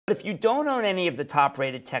If you don't own any of the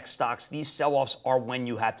top-rated tech stocks, these sell-offs are when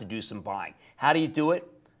you have to do some buying. How do you do it?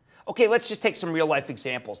 Okay, let's just take some real-life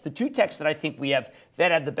examples. The two techs that I think we have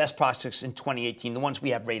that have the best prospects in 2018, the ones we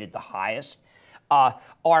have rated the highest, are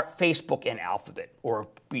Facebook and Alphabet, or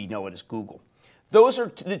we know it as Google. Those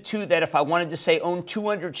are the two that if I wanted to say own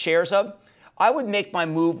 200 shares of, I would make my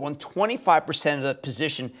move on 25% of the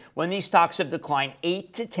position when these stocks have declined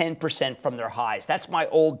 8 to 10% from their highs. That's my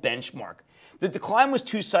old benchmark. The decline was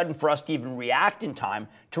too sudden for us to even react in time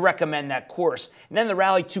to recommend that course. And then the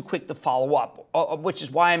rally too quick to follow up, which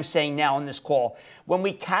is why I'm saying now on this call, when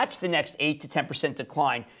we catch the next 8 to 10%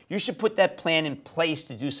 decline, you should put that plan in place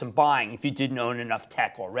to do some buying if you didn't own enough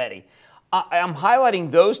tech already. I'm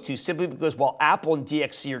highlighting those two simply because while Apple and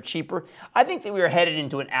DXC are cheaper, I think that we are headed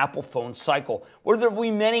into an Apple phone cycle where there will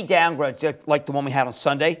be many downgrades like the one we had on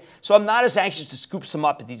Sunday. So I'm not as anxious to scoop some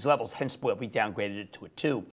up at these levels, hence why we downgraded it to a 2.